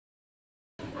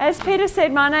As Peter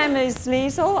said, my name is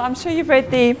Liesl. I'm sure you've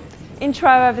read the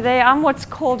intro over there. I'm what's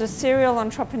called a serial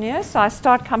entrepreneur. So I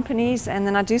start companies and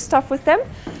then I do stuff with them.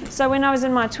 So when I was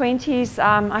in my 20s,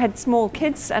 I had small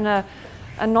kids and a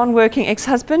non-working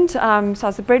ex-husband. So I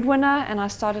was a breadwinner and I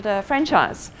started a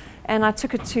franchise. And I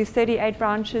took it to 38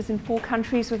 branches in 4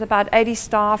 countries with about 80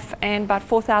 staff and about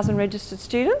 4,000 registered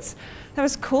students. That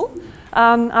was cool.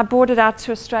 I brought it out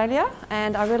to Australia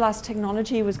and I realized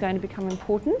technology was going to become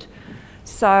important.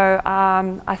 So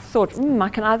I thought, I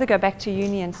can either go back to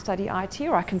uni and study IT,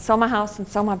 or I can sell my house and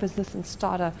sell my business and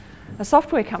start a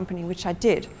software company, which I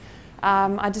did.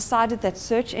 I decided that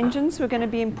search engines were going to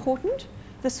be important.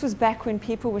 This was back when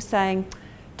people were saying,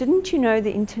 didn't you know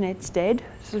the internet's dead?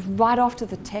 This was right after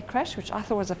the tech crash, which I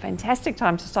thought was a fantastic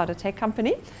time to start a tech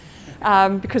company,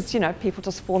 because people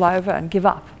just fall over and give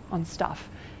up on stuff.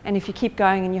 And if you keep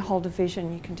going and you hold a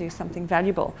vision, you can do something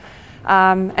valuable.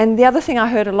 And the other thing I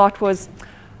heard a lot was,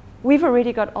 we've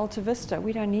already got Alta Vista.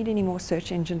 We don't need any more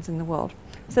search engines in the world.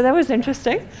 So that was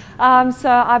interesting. So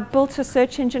I built a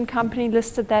search engine company,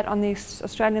 listed that on the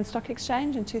Australian Stock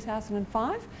Exchange in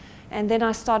 2005. And then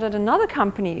I started another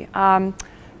company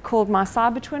called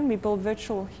MyCyberTwin. We build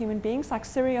virtual human beings like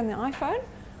Siri on the iPhone.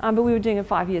 But we were doing it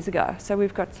 5 years ago. So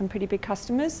we've got some pretty big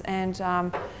customers. And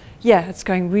yeah, it's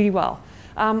going really well.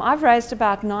 I've raised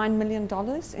about $9 million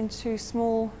into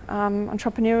small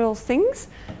entrepreneurial things,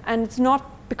 and it's not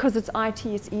because it's IT,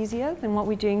 it's easier than what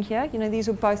we're doing here. These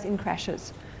were both in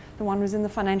crashes. The one was in the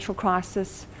financial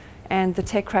crisis, and the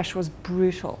tech crash was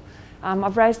brutal.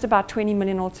 I've raised about 20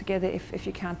 million altogether if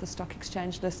you count the stock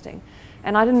exchange listing.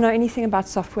 And I didn't know anything about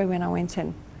software when I went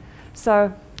in.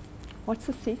 So what's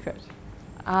the secret?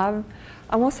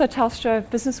 I'm also Telstra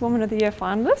Businesswoman of the Year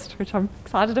finalist, which I'm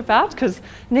excited about, because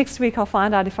next week I'll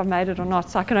find out if I made it or not.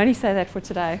 So I can only say that for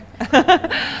today.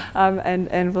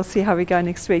 And we'll see how we go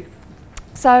next week.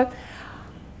 So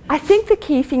I think the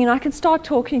key thing, I can start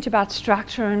talking to you about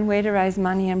structure and where to raise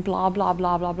money and blah, blah,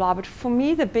 blah, blah, blah. But for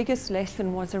me, the biggest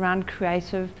lesson was around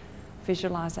creative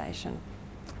visualization.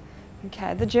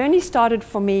 Okay, the journey started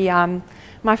for me,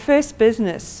 my first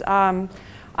business.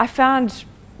 I found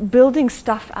building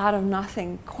stuff out of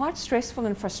nothing quite stressful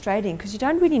and frustrating, because you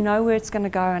don't really know where it's going to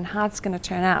go and how it's going to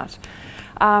turn out.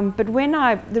 But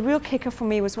the real kicker for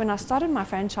me was when I started my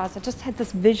franchise, I just had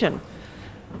this vision.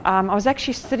 I was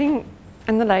actually sitting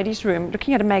in the ladies' room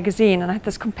looking at a magazine, and I had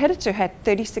this competitor who had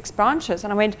 36 branches,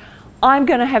 and I went, I'm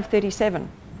going to have 37.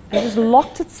 And it just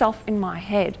locked itself in my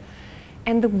head.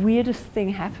 And the weirdest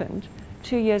thing happened.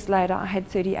 2 years later, I had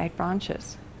 38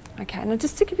 branches. Okay, and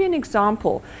just to give you an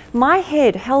example, my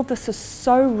head held this as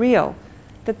so real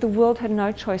that the world had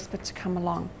no choice but to come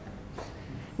along.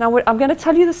 Now, I'm going to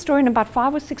tell you the story in about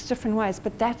 5 or 6 different ways,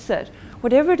 but that's it.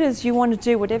 Whatever it is you want to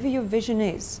do, whatever your vision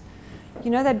is,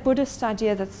 that Buddhist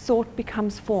idea that thought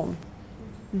becomes form.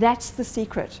 That's the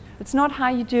secret. It's not how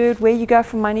you do it, where you go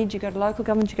for money, do you go to local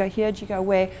government, do you go here, do you go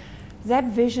where. That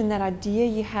vision, that idea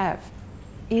you have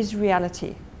is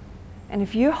reality. And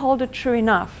if you hold it true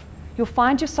enough, you'll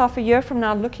find yourself a year from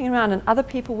now looking around and other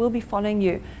people will be following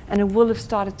you, and it will have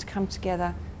started to come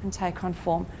together and take on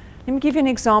form. Let me give you an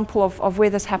example of where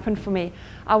this happened for me.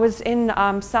 I was in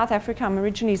South Africa. I'm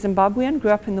originally Zimbabwean,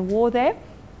 grew up in the war there.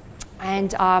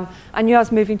 And I knew I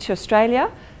was moving to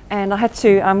Australia, and I had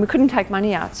to, we couldn't take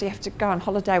money out, so you have to go on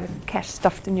holiday with cash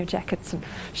stuffed in your jackets and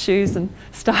shoes and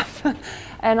stuff.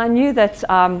 And I knew that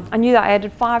I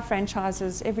added 5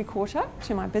 franchises every quarter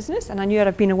to my business, and I knew that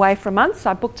I'd been away for a month, so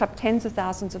I booked up tens of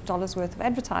thousands of dollars worth of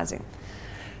advertising.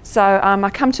 So I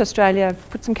come to Australia,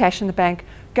 put some cash in the bank,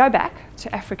 go back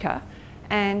to Africa,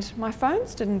 and my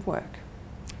phones didn't work.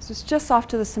 So it's just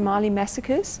after the Somali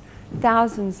massacres.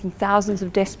 Thousands and thousands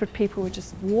of desperate people were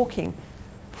just walking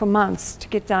for months to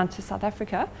get down to South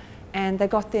Africa, and they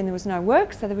got there and there was no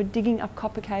work, so they were digging up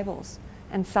copper cables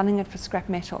and selling it for scrap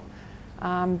metal.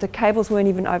 The cables weren't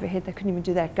even overhead, they couldn't even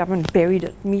do that. Government buried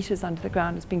it meters under the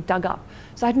ground, it was being dug up.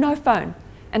 So I had no phone,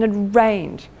 and it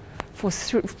rained for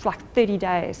like 30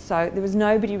 days, so there was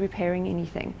nobody repairing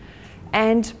anything.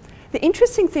 And the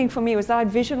interesting thing for me was that I'd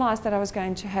visualized that I was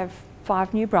going to have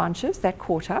 5 new branches that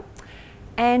quarter,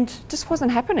 and it just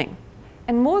wasn't happening.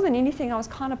 And more than anything, I was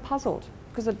kind of puzzled,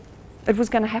 because it was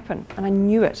going to happen, and I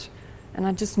knew it, and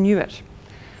I just knew it.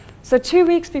 So 2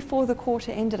 weeks before the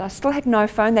quarter ended, I still had no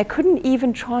phone. They couldn't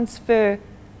even transfer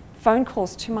phone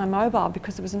calls to my mobile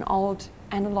because it was an old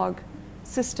analog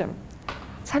system. I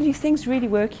tell you, things really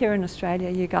work here in Australia,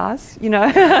 you guys.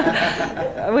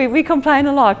 We complain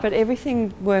a lot, but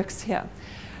everything works here.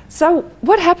 So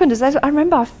what happened is, I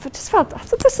remember I thought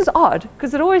this is odd,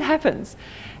 because it always happens.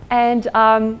 And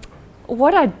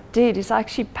what I did is I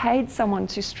actually paid someone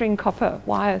to string copper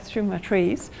wire through my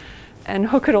trees and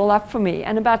hook it all up for me.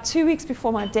 And about 2 weeks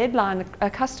before my deadline, a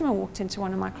customer walked into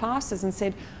one of my classes and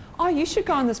said, oh, you should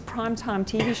go on this primetime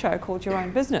TV show called Your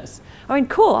Own Business. I went,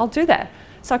 cool, I'll do that.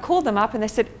 So I called them up and they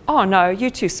said, oh no,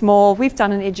 you're too small. We've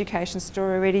done an education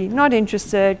story already. Not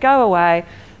interested. Go away.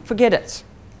 Forget it.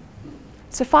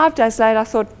 So 5 days later, I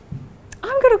thought,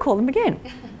 I'm going to call them again.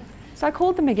 So I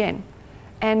called them again.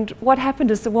 And what happened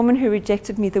is the woman who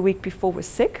rejected me the week before was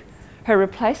sick. Her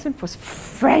replacement was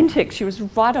frantic. She was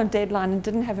right on deadline and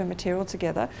didn't have her material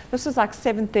together. This was like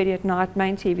 7:30 at night,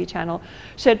 main TV channel.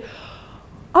 She said,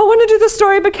 I want to do the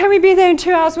story, but can we be there in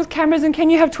 2 hours with cameras, and can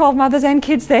you have 12 mothers and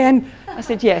kids there? And I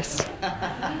said, yes.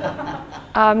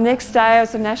 Next day, I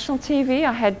was on national TV.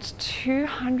 I had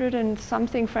 200 and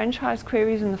something franchise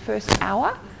queries in the first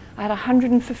hour. I had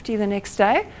 150 the next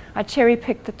day. I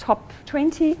cherry-picked the top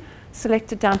 20,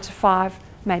 selected down to 5,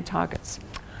 made targets.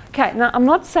 Okay, now I'm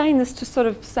not saying this to sort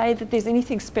of say that there's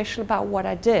anything special about what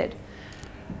I did.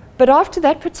 But after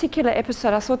that particular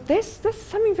episode, I thought there's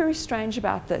something very strange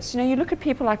about this. You know, you look at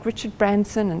people like Richard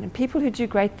Branson and people who do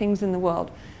great things in the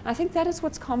world. I think that is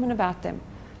what's common about them.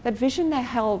 That vision they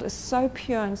held is so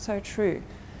pure and so true.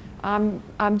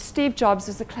 Steve Jobs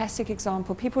is a classic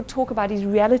example. People talk about his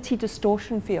reality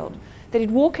distortion field. That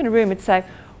he'd walk in a room and say,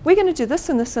 we're going to do this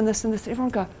and this and this and this. Everyone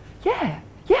would go, yeah,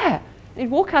 yeah. And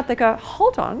he'd walk out, they go,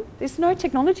 hold on, there's no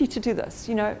technology to do this.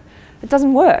 You know, it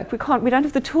doesn't work. We don't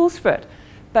have the tools for it.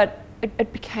 But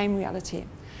it became reality.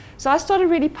 So I started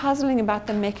really puzzling about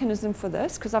the mechanism for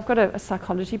this, because I've got a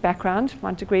psychology background.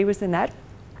 My degree was in that.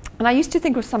 And I used to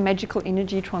think it was some magical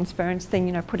energy transference thing,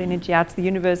 you know, put energy out to the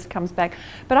universe, it comes back.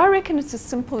 But I reckon it's as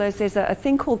simple as there's a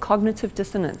thing called cognitive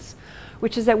dissonance,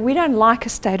 which is that we don't like a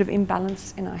state of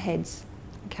imbalance in our heads.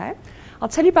 Okay? I'll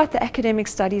tell you about the academic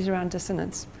studies around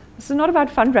dissonance. This is not about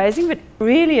fundraising, but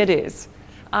really it is.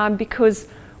 Because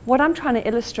what I'm trying to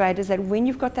illustrate is that when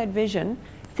you've got that vision,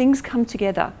 things come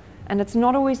together, and it's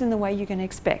not always in the way you're going to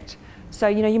expect. So,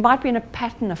 you know, you might be in a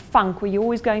pattern of funk where you're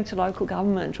always going to local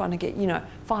government and trying to get, you know,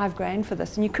 $5 grand for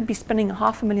this, and you could be spinning a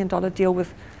 $500,000 deal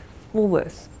with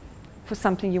Woolworths for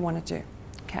something you want to do.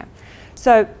 Okay.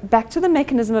 So back to the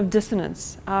mechanism of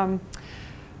dissonance.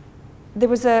 There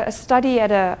was a study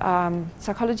at a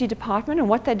psychology department, and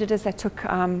what they did is they took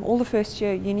all the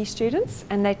first-year uni students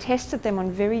and they tested them on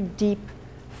very deep,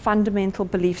 fundamental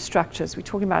belief structures. We're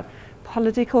talking about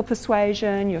political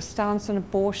persuasion, your stance on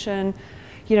abortion,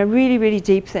 you know, really, really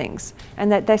deep things.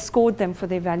 And that they scored them for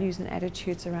their values and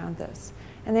attitudes around this.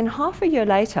 And then half a year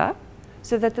later,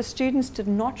 so that the students did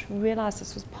not realize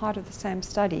this was part of the same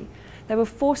study, they were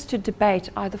forced to debate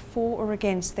either for or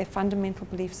against their fundamental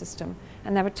belief system.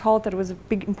 And they were told that it was a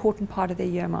big, important part of their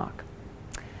year mark.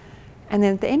 And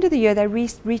then at the end of the year, they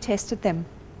retested them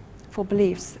for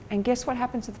beliefs. And guess what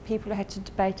happened to the people who had to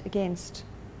debate against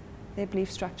their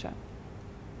belief structure?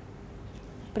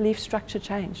 Belief structure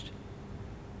changed.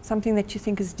 Something that you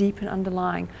think is deep and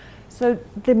underlying. So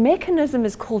the mechanism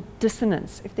is called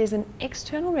dissonance. If there's an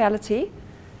external reality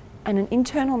and an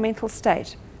internal mental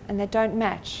state, and they don't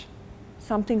match,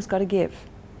 something's got to give.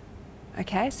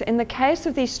 Okay, so in the case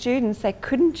of these students, they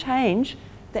couldn't change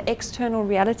the external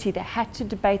reality. They had to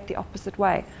debate the opposite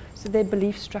way. So their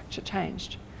belief structure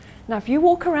changed. Now, if you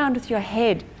walk around with your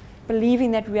head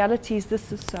believing that reality is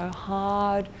this is so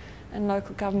hard, and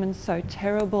local government's so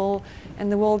terrible,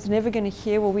 and the world's never going to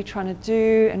hear what we're trying to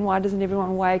do, and why doesn't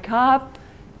everyone wake up?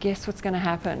 Guess what's going to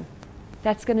happen?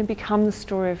 That's going to become the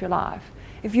story of your life.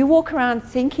 If you walk around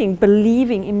thinking,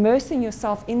 believing, immersing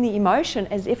yourself in the emotion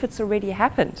as if it's already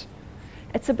happened,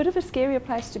 it's a bit of a scarier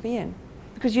place to be in,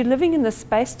 because you're living in this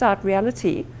spaced-out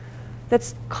reality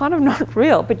that's kind of not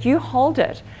real, but you hold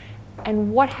it.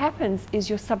 And what happens is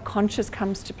your subconscious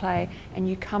comes to play, and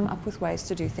you come up with ways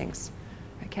to do things.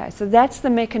 Okay, so that's the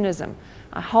mechanism.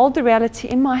 I hold the reality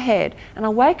in my head, and I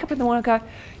wake up in the morning and go,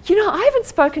 you know, I haven't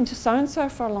spoken to so-and-so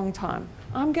for a long time.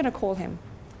 I'm going to call him.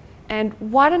 And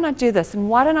why don't I do this? And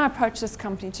why don't I approach this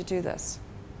company to do this?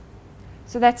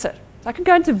 So that's it. I can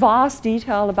go into vast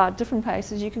detail about different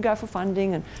places. You can go for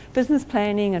funding and business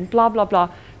planning and blah, blah, blah.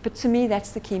 But to me,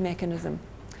 that's the key mechanism.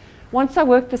 Once I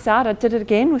worked this out, I did it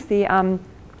again with the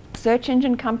search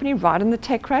engine company right in the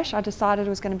tech crash. I decided it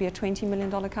was going to be a $20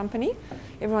 million company.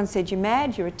 Everyone said, you're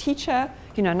mad, you're a teacher,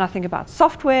 you know nothing about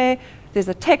software, there's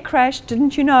a tech crash,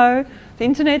 didn't you know? The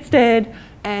internet's dead.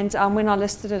 And when I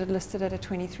listed it at a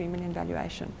 23 million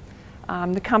valuation.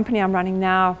 The company I'm running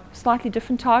now, slightly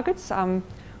different targets.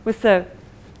 With the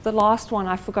last one,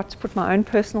 I forgot to put my own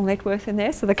personal net worth in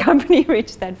there, so the company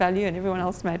reached that value and everyone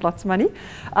else made lots of money.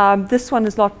 This one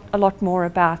is a lot more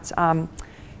about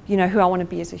you know, who I want to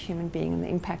be as a human being and the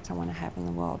impact I want to have in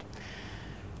the world.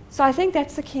 So I think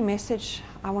that's the key message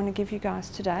I want to give you guys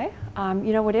today.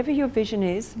 You know, whatever your vision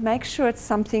is, make sure it's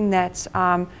something that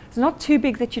is not too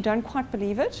big that you don't quite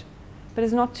believe it, but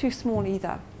is not too small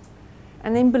either.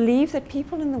 And then believe that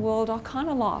people in the world are kind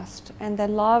of lost and they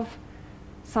love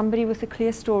somebody with a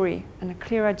clear story and a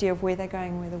clear idea of where they're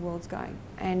going, where the world's going.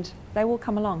 And they will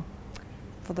come along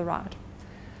for the ride.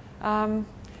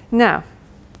 Now,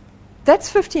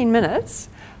 that's 15 minutes.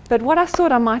 But what I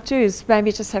thought I might do is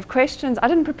maybe just have questions. I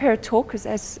didn't prepare a talk because,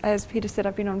 as Peter said,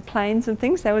 I've been on planes and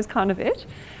things. That was kind of it.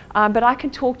 But I can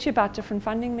talk to you about different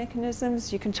funding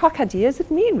mechanisms. You can chuck ideas at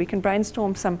me and we can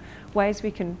brainstorm some ways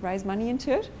we can raise money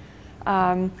into it.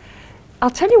 I'll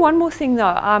tell you one more thing though.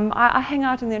 I hang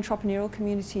out in the entrepreneurial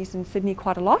communities in Sydney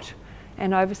quite a lot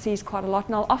and overseas quite a lot.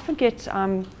 And I'll often get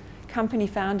company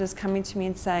founders coming to me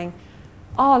and saying,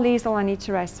 oh, Liesl, I need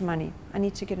to raise some money. I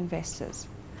need to get investors.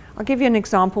 I'll give you an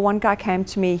example. One guy came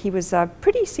to me. He was a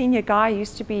pretty senior guy. He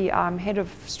used to be head of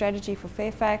strategy for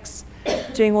Fairfax,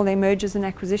 doing all their mergers and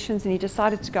acquisitions, and he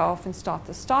decided to go off and start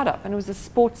this startup. And it was a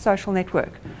sports social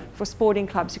network for sporting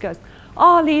clubs. He goes,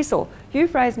 oh, Liesl,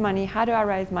 you've raised money. How do I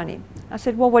raise money? I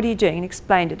said, well, what are you doing? And he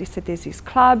explained it. He said, there's these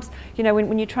clubs. You know,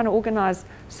 when you're trying to organize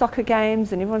soccer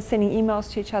games and everyone's sending emails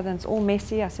to each other and it's all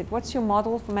messy. I said, what's your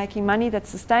model for making money that's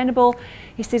sustainable?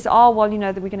 He says, oh, well, you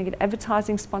know, that we're going to get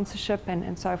advertising sponsorship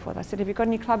and so forth. I said, have you got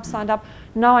any clubs signed up?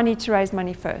 No, I need to raise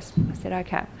money first. I said,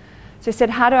 okay. So he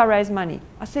said, how do I raise money?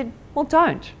 I said, well,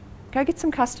 don't. Go get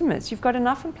some customers. You've got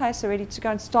enough in place already to go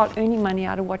and start earning money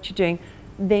out of what you're doing.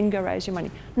 Then go raise your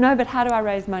money. No, but how do I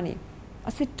raise money? I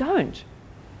said, don't.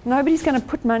 Nobody's going to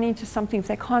put money into something if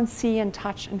they can't see and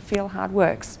touch and feel how it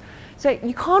works. So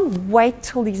you can't wait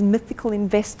till these mythical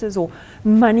investors or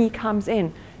money comes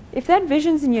in. If that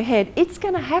vision's in your head, it's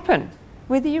going to happen.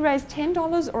 Whether you raise $10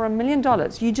 or $1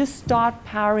 million, you just start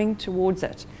powering towards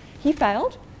it. He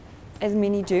failed, as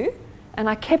many do, and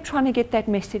I kept trying to get that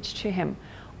message to him.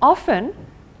 Often,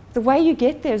 the way you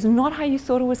get there is not how you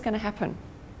thought it was going to happen.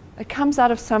 It comes out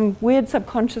of some weird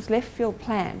subconscious left field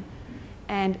plan,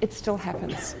 and it still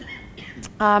happens.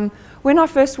 When I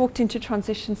first walked into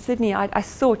Transition Sydney, I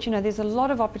thought, you know, there's a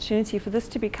lot of opportunity for this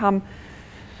to become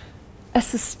a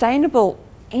sustainable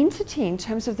entity in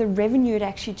terms of the revenue it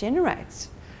actually generates.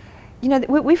 You know,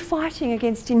 we're fighting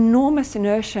against enormous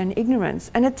inertia and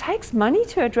ignorance, and it takes money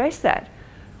to address that.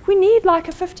 We need like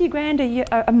a 50 grand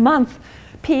a month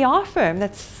PR firm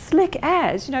that's slick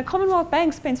as, you know, Commonwealth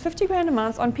Bank spends 50 grand a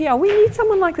month on PR. We need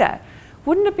someone like that.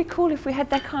 Wouldn't it be cool if we had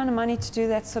that kind of money to do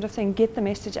that sort of thing, get the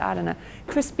message out in a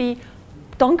crispy,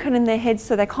 donkin in their heads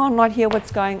so they can't not hear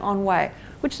what's going on way,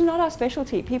 which is not our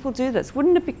specialty. People do this.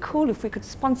 Wouldn't it be cool if we could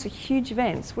sponsor huge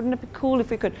events? Wouldn't it be cool if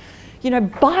we could, you know,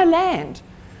 buy land,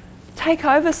 take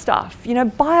over stuff, you know,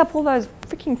 buy up all those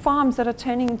freaking farms that are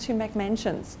turning into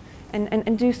McMansions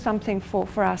and do something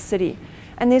for our city?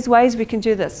 And there's ways we can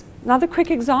do this. Another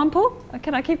quick example.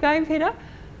 Can I keep going, Peter?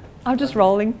 I'm just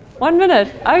rolling. 1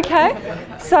 minute. Okay.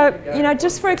 So, you know,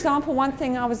 just for example, one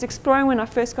thing I was exploring when I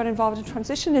first got involved in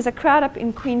Transition is a crowd up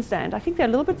in Queensland. I think they're a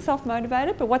little bit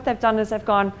self-motivated, but what they've done is they've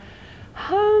gone,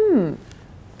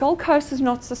 Gold Coast is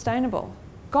not sustainable.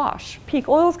 Gosh, peak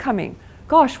oil's coming.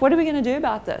 Gosh, what are we going to do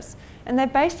about this? And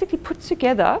they've basically put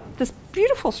together this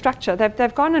beautiful structure.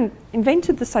 They've gone and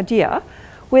invented this idea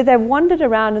where they've wandered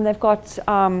around and they've got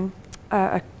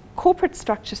a corporate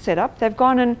structure set up. They've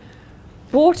gone and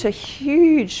bought a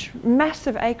huge,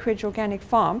 massive acreage organic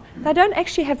farm. They don't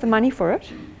actually have the money for it,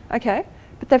 okay,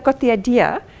 but they've got the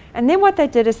idea. And then what they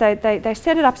did is they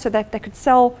set it up so that they could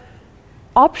sell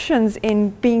options in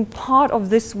being part of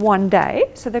this one day.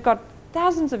 So they've got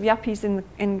thousands of yuppies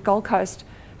in Gold Coast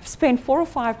have spent 4 or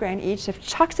 5 grand each. They've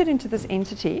chucked it into this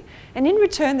entity. And in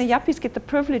return, the yuppies get the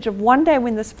privilege of one day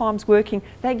when this farm's working,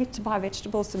 they get to buy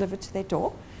vegetables delivered to their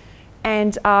door.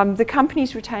 And the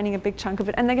company's retaining a big chunk of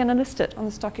it, and they're going to list it on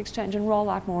the stock exchange and roll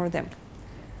out more of them.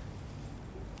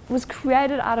 It was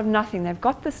created out of nothing. They've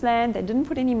got this land. They didn't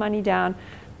put any money down.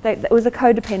 It was a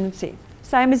codependency.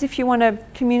 Same as if you want a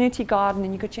community garden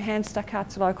and you got your hand stuck out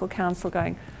to local council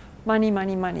going, money,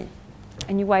 money, money.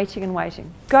 And you're waiting and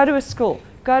waiting. Go to a school.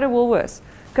 Go to Woolworths.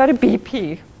 Go to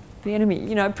BP, the enemy.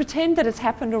 You know, pretend that it's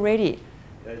happened already.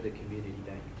 Go to the community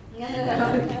bank.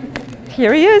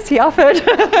 Here he is, he offered.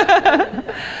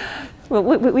 Well,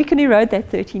 we can erode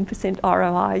that 13%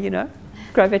 ROI, you know,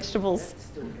 grow vegetables.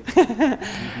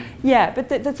 Yeah, but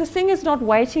the thing is not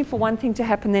waiting for one thing to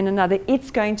happen, then another.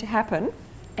 It's going to happen,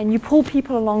 and you pull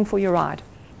people along for your ride.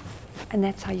 And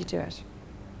that's how you do it.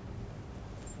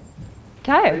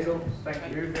 Okay. Liesl,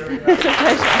 thank you very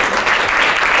much.